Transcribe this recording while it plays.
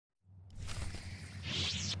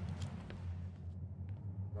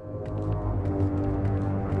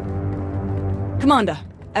Commander,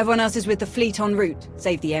 everyone else is with the fleet en route.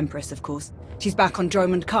 Save the Empress, of course. She's back on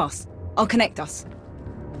Dromund Cass. I'll connect us.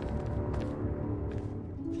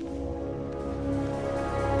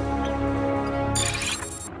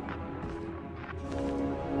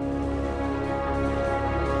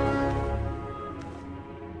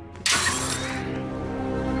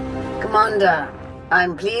 Commander,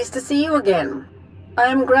 I'm pleased to see you again. I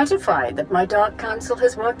am gratified that my Dark Council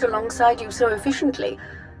has worked alongside you so efficiently.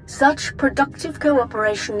 Such productive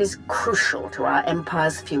cooperation is crucial to our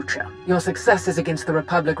Empire's future. Your successes against the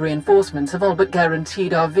Republic reinforcements have all but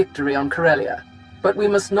guaranteed our victory on Corellia. But we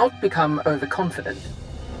must not become overconfident.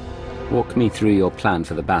 Walk me through your plan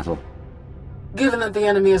for the battle. Given that the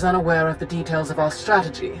enemy is unaware of the details of our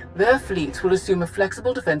strategy, their fleets will assume a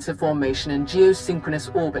flexible defensive formation in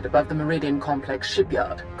geosynchronous orbit above the Meridian complex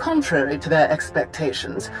shipyard. Contrary to their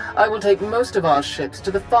expectations, I will take most of our ships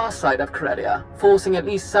to the far side of Corellia, forcing at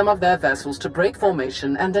least some of their vessels to break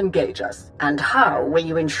formation and engage us. And how will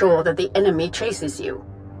you ensure that the enemy chases you?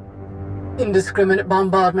 Indiscriminate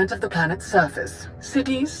bombardment of the planet's surface.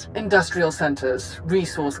 Cities, industrial centers,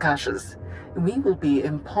 resource caches. We will be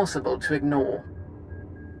impossible to ignore.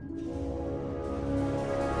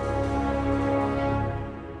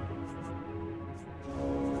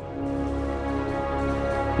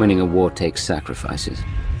 Winning a war takes sacrifices.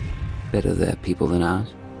 Better their people than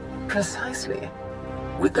ours? Precisely.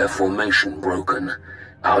 With their formation broken,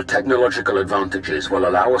 our technological advantages will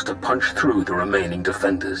allow us to punch through the remaining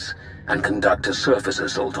defenders and conduct a surface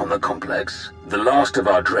assault on the complex. The last of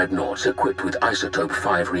our dreadnoughts equipped with Isotope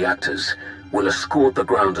 5 reactors will escort the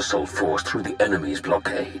ground assault force through the enemy's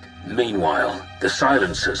blockade. Meanwhile, the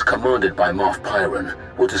silencers commanded by Moff Pyron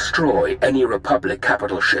will destroy any Republic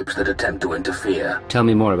capital ships that attempt to interfere. Tell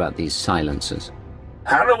me more about these silencers.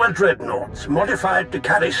 Harrower dreadnoughts, modified to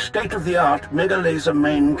carry state-of-the-art mega-laser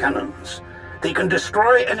main cannons. They can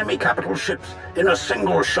destroy enemy capital ships in a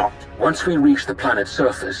single shot. Once we reach the planet's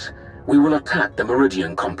surface, we will attack the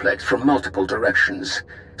Meridian complex from multiple directions,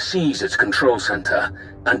 seize its control center,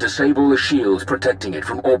 and disable the shields protecting it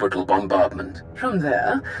from orbital bombardment. From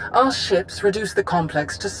there, our ships reduce the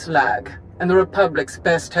complex to slag, and the Republic's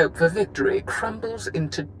best hope for victory crumbles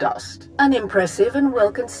into dust. An impressive and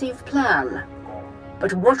well-conceived plan.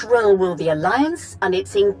 But what role will the Alliance and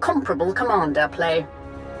its incomparable commander play?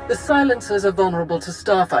 The silencers are vulnerable to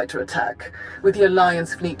starfighter attack. With the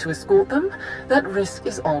Alliance fleet to escort them, that risk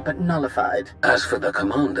is all but nullified. As for the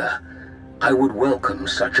commander, I would welcome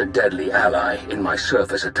such a deadly ally in my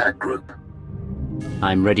surface attack group.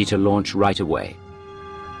 I'm ready to launch right away.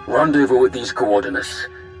 Rendezvous at these coordinates.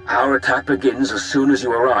 Our attack begins as soon as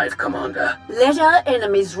you arrive, Commander. Let our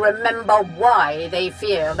enemies remember why they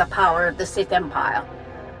fear the power of the Sith Empire.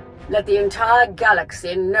 Let the entire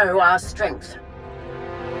galaxy know our strength.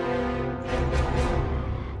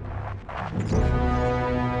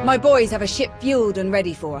 My boys have a ship fueled and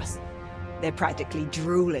ready for us. They're practically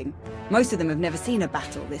drooling. Most of them have never seen a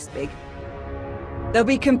battle this big. They'll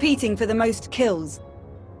be competing for the most kills.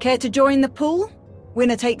 Care to join the pool?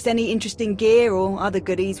 Winner takes any interesting gear or other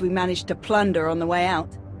goodies we managed to plunder on the way out.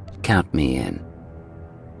 Count me in.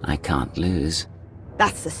 I can't lose.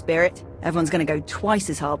 That's the spirit. Everyone's gonna go twice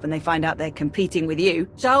as hard when they find out they're competing with you.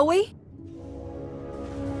 Shall we?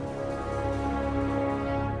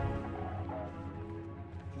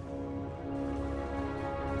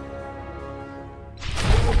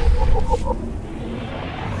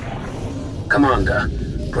 Commander,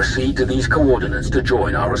 proceed to these coordinates to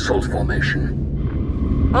join our assault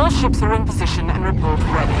formation. All ships are in position and report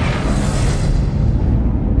ready.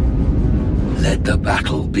 Let the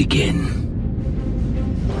battle begin.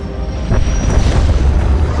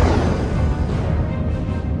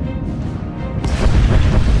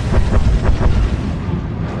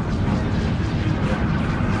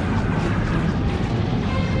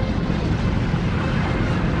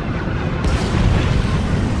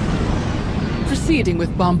 Proceeding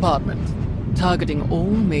with bombardment, targeting all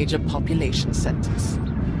major population centers.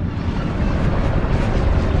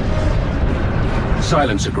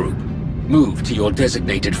 Silencer Group, move to your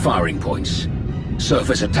designated firing points.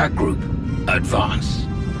 Surface Attack Group, advance.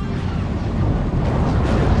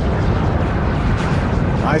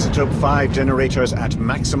 Isotope 5 generators at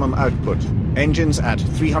maximum output. Engines at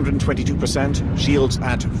 322%, shields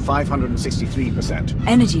at 563%.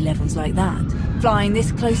 Energy levels like that, flying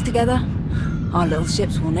this close together, our little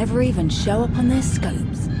ships will never even show up on their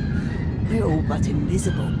scopes. We're all but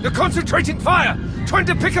invisible. They're concentrating fire! Trying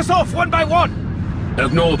to pick us off one by one!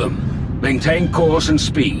 Ignore them. Maintain course and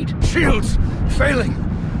speed. Shields! Failing!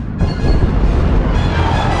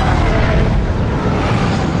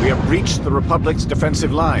 We have breached the Republic's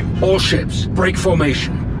defensive line. All ships, break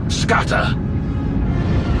formation. Scatter!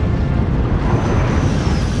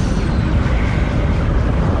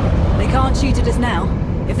 They can't shoot at us now.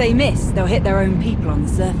 If they miss, they'll hit their own people on the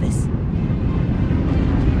surface.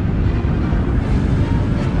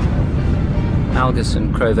 Algus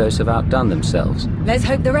and Krovos have outdone themselves. Let's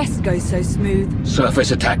hope the rest goes so smooth.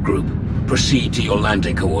 Surface attack group, proceed to your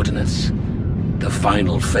landing coordinates. The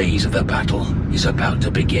final phase of the battle is about to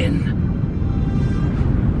begin.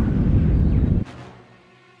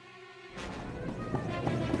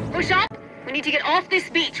 Push up! We need to get off this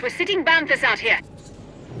beach. We're sitting banthas out here.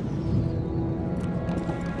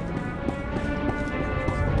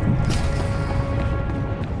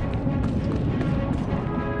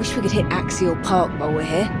 Wish we could hit Axial Park while we're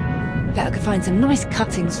here. Bet I could find some nice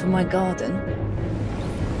cuttings for my garden.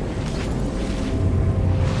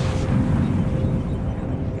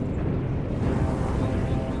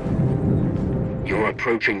 You're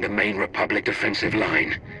approaching the main Republic defensive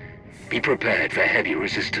line. Be prepared for heavy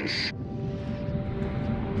resistance.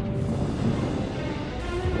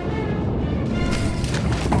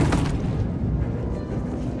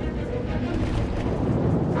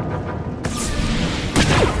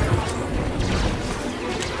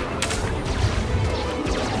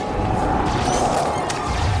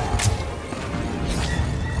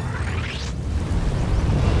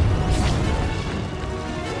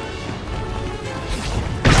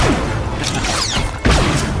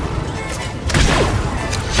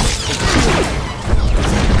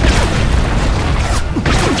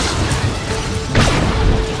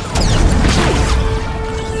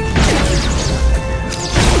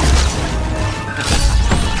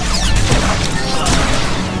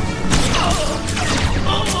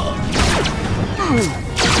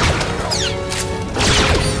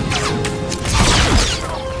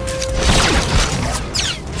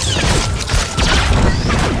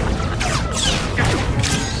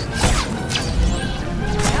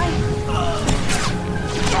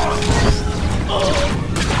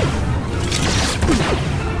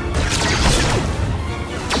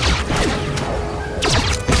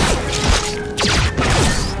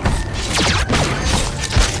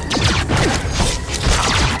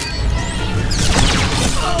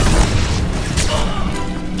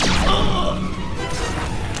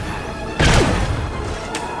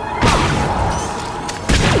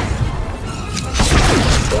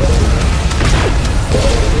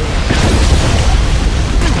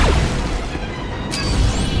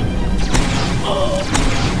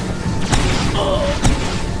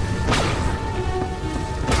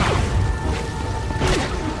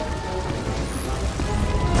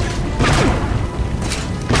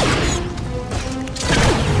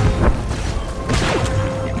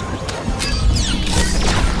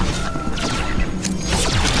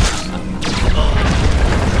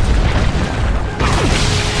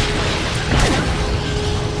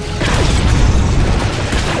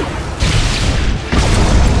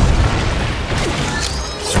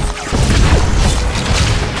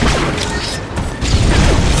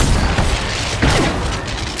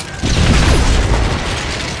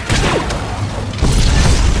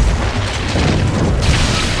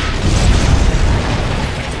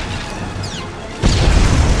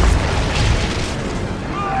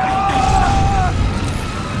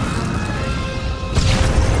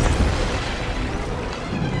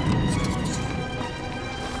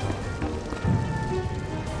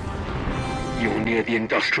 Near the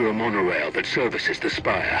industrial monorail that services the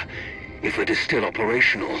spire. If it is still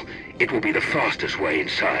operational, it will be the fastest way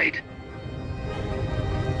inside.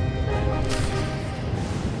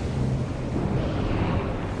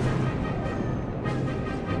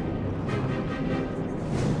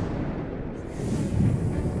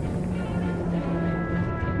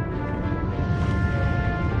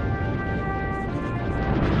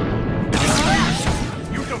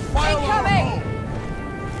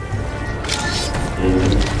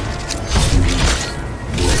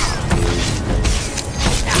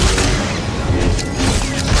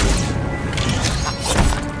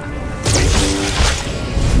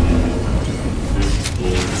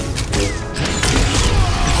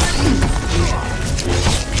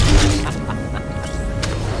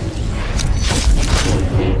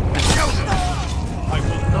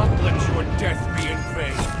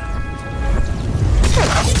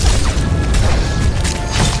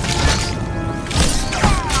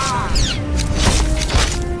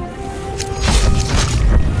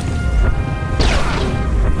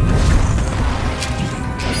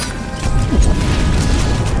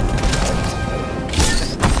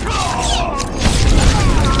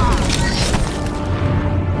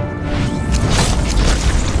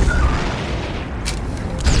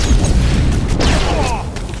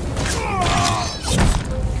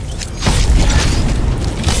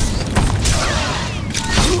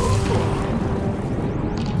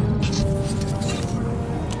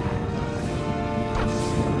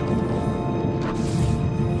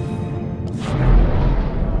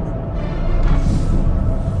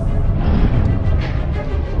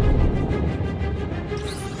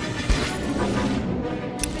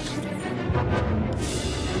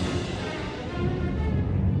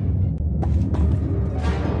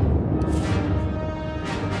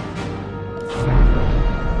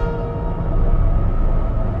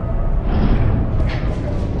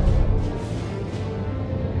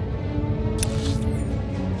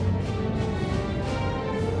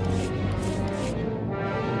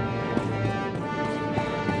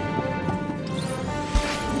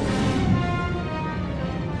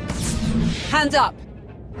 Hands up!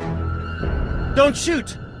 Don't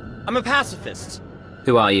shoot! I'm a pacifist.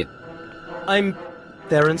 Who are you? I'm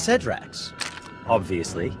Theron Cedrax,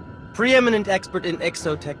 obviously. Preeminent expert in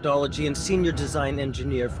exotechnology and senior design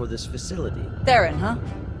engineer for this facility. Theron, huh?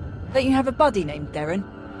 Don't you have a buddy named Theron?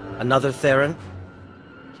 Another Theron?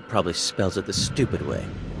 He probably spells it the stupid way.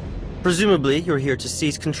 Presumably, you're here to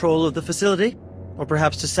seize control of the facility? Or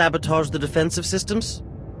perhaps to sabotage the defensive systems?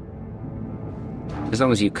 As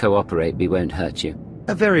long as you cooperate, we won't hurt you.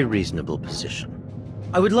 A very reasonable position.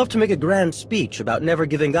 I would love to make a grand speech about never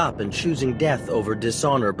giving up and choosing death over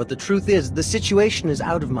dishonor, but the truth is, the situation is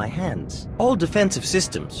out of my hands. All defensive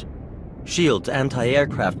systems, shields,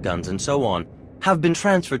 anti-aircraft guns, and so on, have been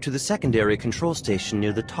transferred to the secondary control station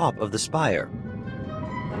near the top of the spire.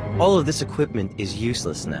 All of this equipment is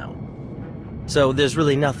useless now. So there's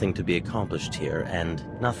really nothing to be accomplished here, and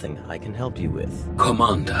nothing I can help you with.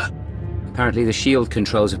 Commander. Apparently the shield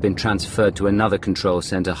controls have been transferred to another control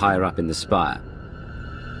center higher up in the spire.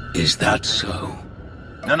 Is that so?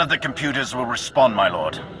 None of the computers will respond, my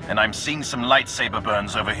lord, and I'm seeing some lightsaber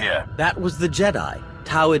burns over here. That was the Jedi,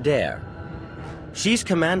 Tau Adair. She's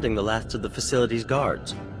commanding the last of the facility's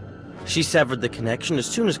guards. She severed the connection as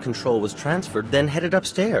soon as control was transferred, then headed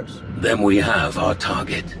upstairs. Then we have our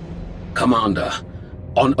target. Commander,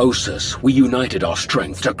 on Ossus, we united our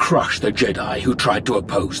strength to crush the Jedi who tried to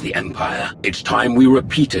oppose the Empire. It's time we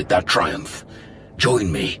repeated that triumph.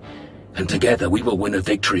 Join me, and together we will win a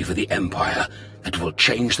victory for the Empire that will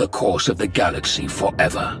change the course of the galaxy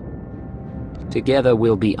forever. Together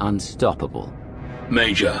we'll be unstoppable.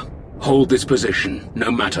 Major, hold this position,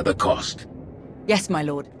 no matter the cost. Yes, my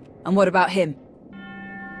lord. And what about him?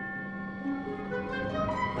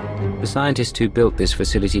 The scientist who built this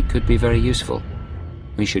facility could be very useful.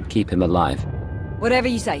 We should keep him alive. Whatever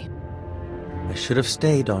you say. I should have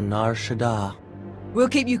stayed on Nar Shaddaa. We'll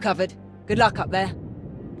keep you covered. Good luck up there.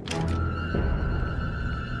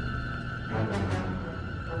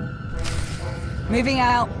 Moving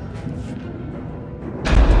out.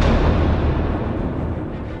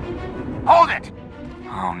 Hold it!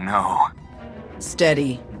 Oh no.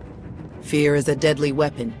 Steady. Fear is a deadly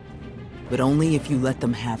weapon, but only if you let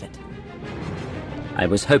them have it. I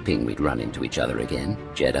was hoping we'd run into each other again,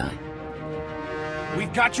 Jedi.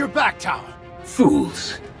 We've got your back, Tau.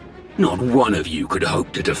 Fools. Not one of you could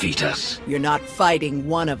hope to defeat us. You're not fighting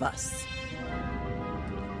one of us.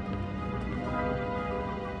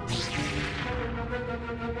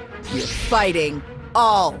 You're fighting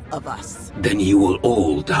all of us. Then you will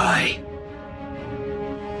all die.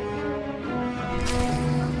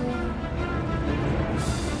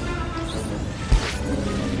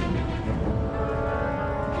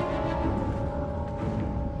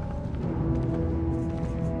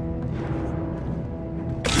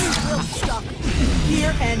 We'll stop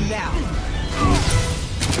here and now.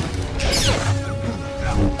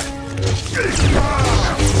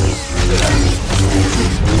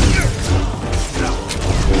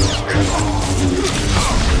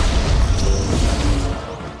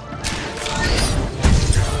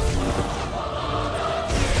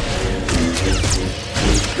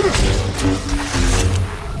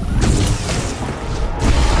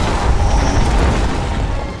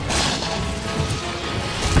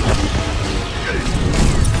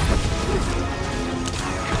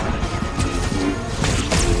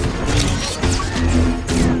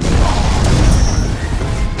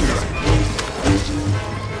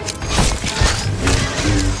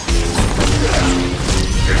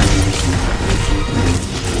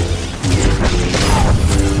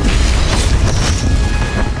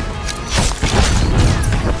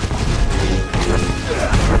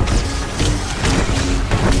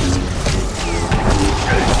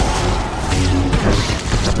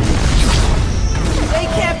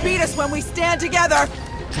 When we stand together!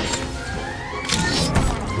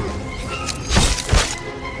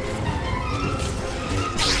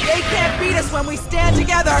 They can't beat us when we stand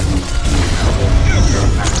together!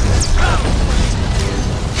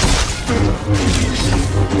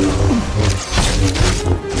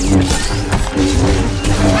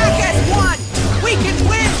 Back as one! We can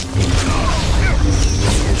win!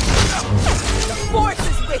 The Force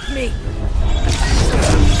is with me!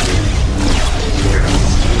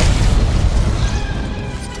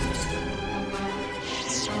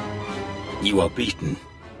 You are beaten.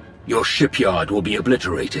 Your shipyard will be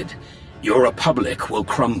obliterated. Your republic will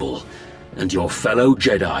crumble. And your fellow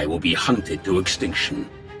Jedi will be hunted to extinction.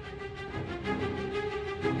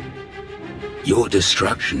 Your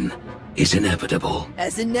destruction is inevitable.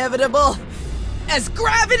 As inevitable as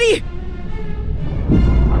gravity!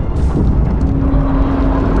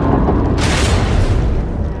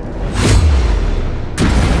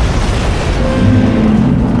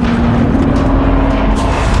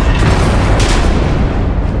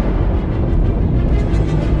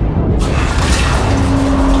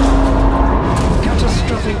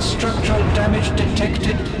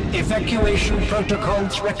 detected. Evacuation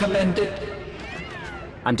protocols recommended.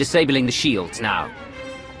 I'm disabling the shields now.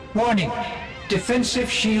 Warning. Defensive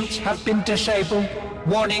shields have been disabled.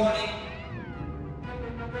 Warning.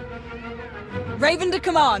 Raven to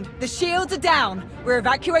command. The shields are down. We're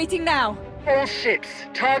evacuating now. All ships,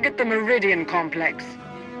 target the Meridian complex.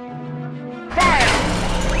 Fire!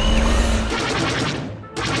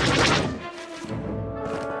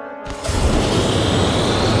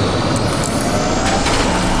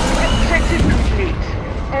 Objective complete.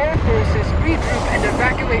 All forces regroup and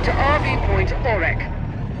evacuate to RV Point Orek.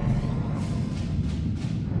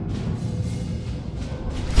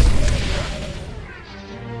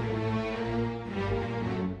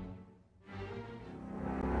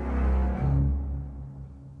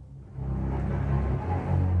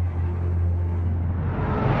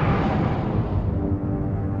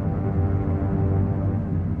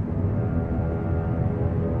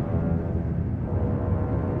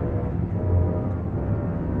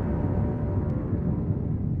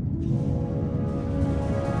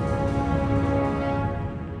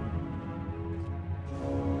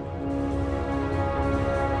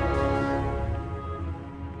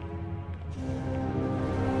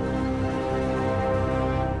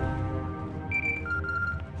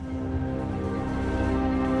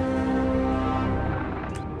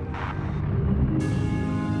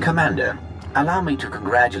 Commander, allow me to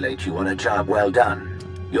congratulate you on a job well done.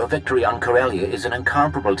 Your victory on Corellia is an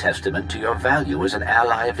incomparable testament to your value as an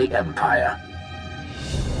ally of the Empire.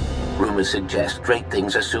 Rumors suggest great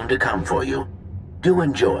things are soon to come for you. Do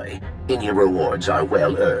enjoy, and your rewards are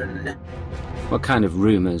well earned. What kind of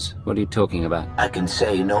rumors? What are you talking about? I can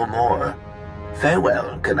say no more.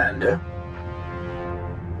 Farewell, Commander.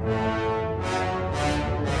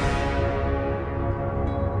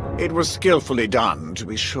 It was skillfully done, to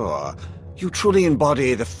be sure. You truly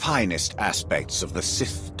embody the finest aspects of the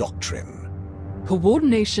Sith doctrine.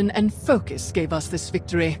 Coordination and focus gave us this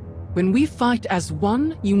victory. When we fight as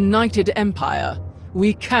one united empire,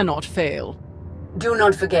 we cannot fail. Do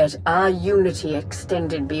not forget, our unity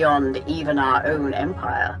extended beyond even our own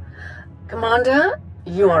empire. Commander,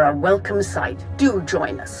 you are a welcome sight. Do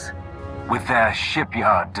join us. With their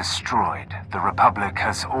shipyard destroyed, the Republic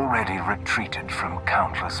has already retreated from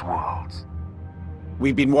countless worlds.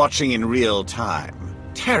 We've been watching in real time.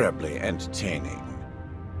 Terribly entertaining.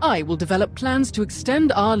 I will develop plans to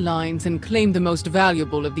extend our lines and claim the most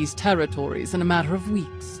valuable of these territories in a matter of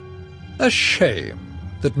weeks. A shame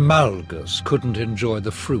that Malgus couldn't enjoy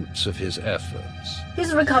the fruits of his efforts.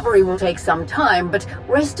 His recovery will take some time, but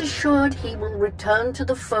rest assured he will return to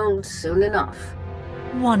the fold soon enough.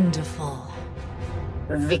 Wonderful.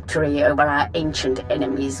 Victory over our ancient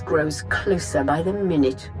enemies grows closer by the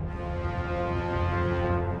minute.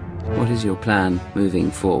 What is your plan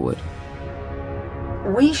moving forward?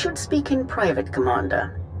 We should speak in private,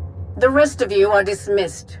 Commander. The rest of you are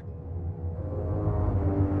dismissed.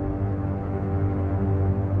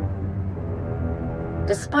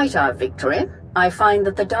 Despite our victory, I find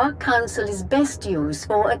that the Dark Council is best used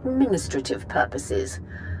for administrative purposes,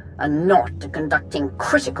 and not to conducting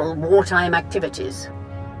critical wartime activities.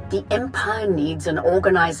 The Empire needs an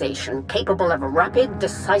organization capable of rapid,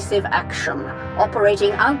 decisive action,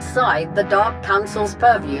 operating outside the Dark Council's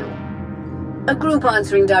purview. A group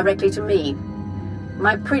answering directly to me.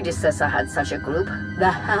 My predecessor had such a group,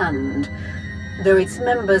 the Hand, though its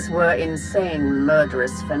members were insane,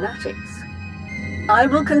 murderous fanatics. I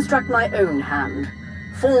will construct my own Hand,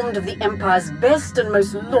 formed of the Empire's best and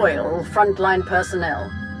most loyal frontline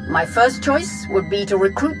personnel. My first choice would be to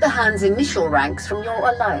recruit the Hand's initial ranks from your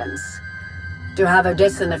alliance, to have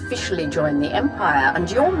Odessen officially join the Empire and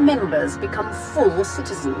your members become full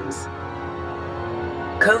citizens.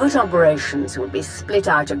 Covert operations would be split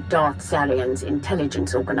out of Darth Zarian's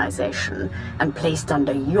intelligence organization and placed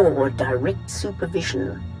under your direct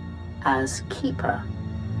supervision as Keeper.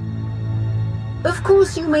 Of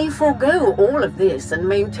course, you may forego all of this and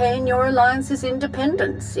maintain your alliance's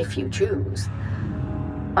independence if you choose.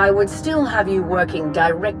 I would still have you working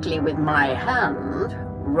directly with my Hand,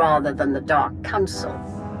 rather than the Dark Council.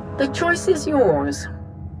 The choice is yours.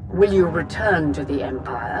 Will you return to the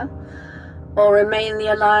Empire, or remain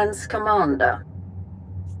the Alliance commander?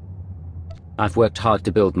 I've worked hard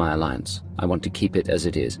to build my alliance. I want to keep it as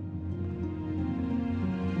it is.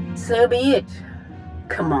 So be it,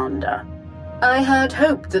 Commander. I had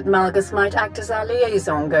hoped that Malgus might act as our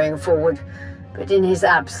liaison going forward, but in his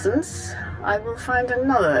absence, I will find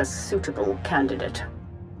another suitable candidate.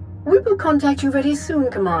 We will contact you very soon,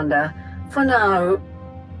 Commander. For now,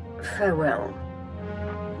 farewell.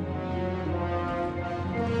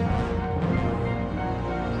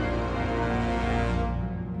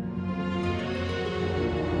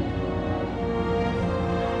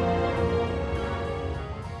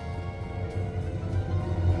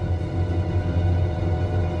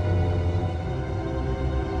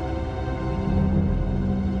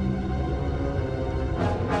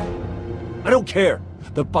 don't care.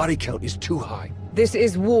 The body count is too high. This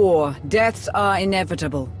is war. Deaths are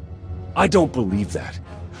inevitable. I don't believe that.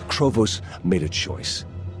 Krovos made a choice.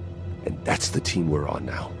 And that's the team we're on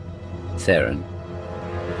now. Theron.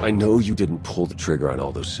 I know you didn't pull the trigger on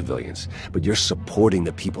all those civilians, but you're supporting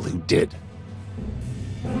the people who did.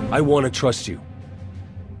 I want to trust you,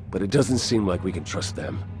 but it doesn't seem like we can trust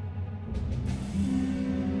them.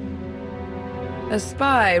 A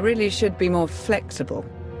spy really should be more flexible.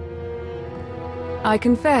 I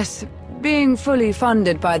confess, being fully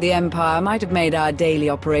funded by the Empire might have made our daily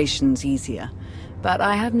operations easier, but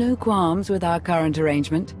I have no qualms with our current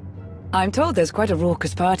arrangement. I'm told there's quite a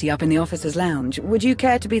raucous party up in the officers' lounge. Would you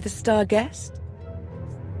care to be the star guest?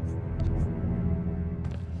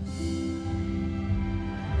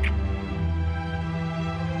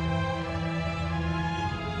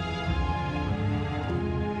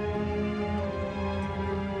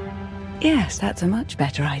 Yes, that's a much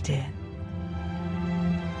better idea.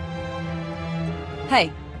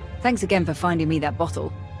 Hey, thanks again for finding me that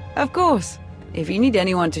bottle. Of course. If you need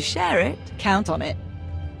anyone to share it, count on it.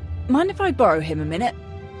 Mind if I borrow him a minute?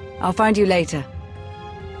 I'll find you later.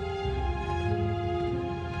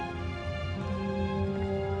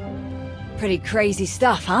 Pretty crazy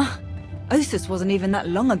stuff, huh? Osus wasn't even that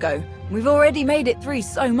long ago. We've already made it through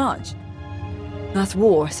so much. That's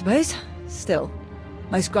war, I suppose. Still,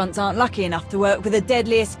 most grunts aren't lucky enough to work with the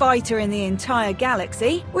deadliest fighter in the entire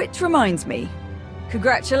galaxy. Which reminds me,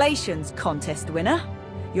 congratulations, contest winner.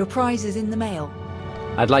 Your prize is in the mail.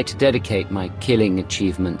 I'd like to dedicate my killing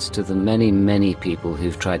achievements to the many, many people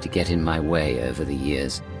who've tried to get in my way over the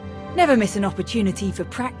years. Never miss an opportunity for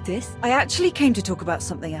practice. I actually came to talk about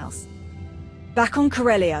something else. Back on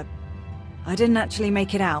Corellia, I didn't actually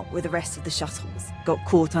make it out with the rest of the shuttles. Got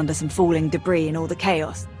caught under some falling debris and all the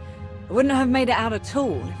chaos. I wouldn't have made it out at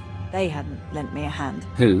all if they hadn't lent me a hand.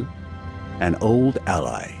 Who? An old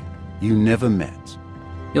ally you never met.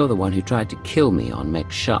 You're the one who tried to kill me on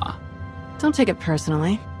Mek-Shah. Don't take it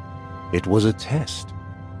personally. It was a test.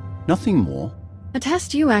 Nothing more. A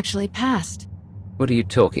test you actually passed. What are you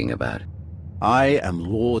talking about? I am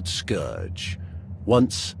Lord Scourge,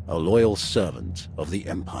 once a loyal servant of the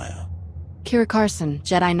Empire. Kira Carson,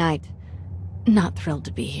 Jedi Knight. Not thrilled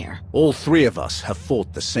to be here. All three of us have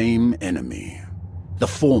fought the same enemy. The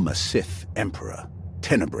former Sith Emperor,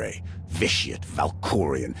 Tenebrae, Vitiate,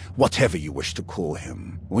 Valkorian, whatever you wish to call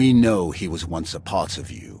him. We know he was once a part of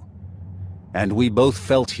you. And we both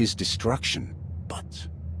felt his destruction, but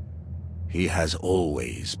he has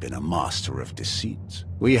always been a master of deceit.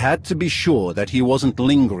 We had to be sure that he wasn't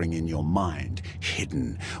lingering in your mind,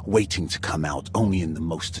 hidden, waiting to come out only in the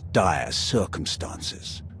most dire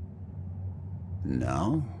circumstances.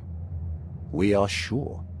 Now, we are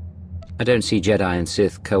sure. I don't see Jedi and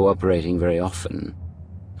Sith cooperating very often,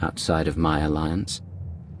 outside of my alliance.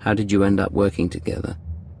 How did you end up working together?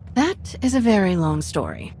 That is a very long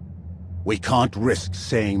story. We can't risk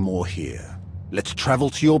saying more here. Let's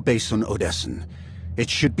travel to your base on Odessen.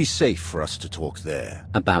 It should be safe for us to talk there.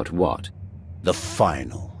 About what? The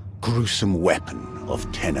final, gruesome weapon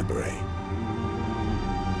of Tenebrae.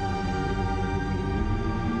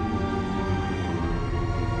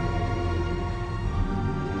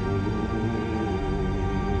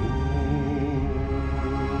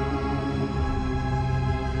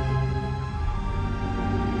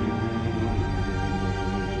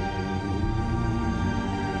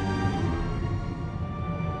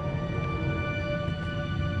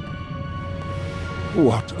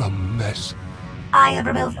 What a mess. I have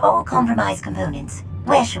removed all compromised components.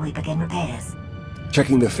 Where shall we begin repairs?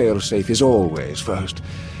 Checking the failsafe is always first.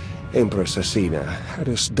 Empress Asina had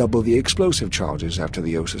us double the explosive charges after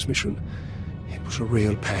the Osus mission. It was a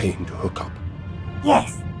real pain to hook up.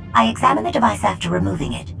 Yes, I examined the device after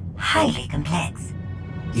removing it. Highly complex.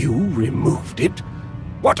 You removed it?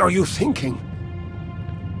 What are you thinking?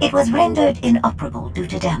 It was rendered inoperable due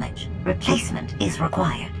to damage. Replacement is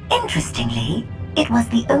required. Interestingly, it was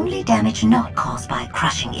the only damage not caused by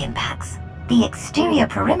crushing impacts. The exterior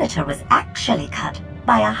perimeter was actually cut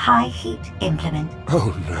by a high-heat implement.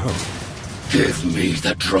 Oh no. Give me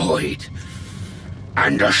the droid.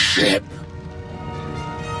 And a ship.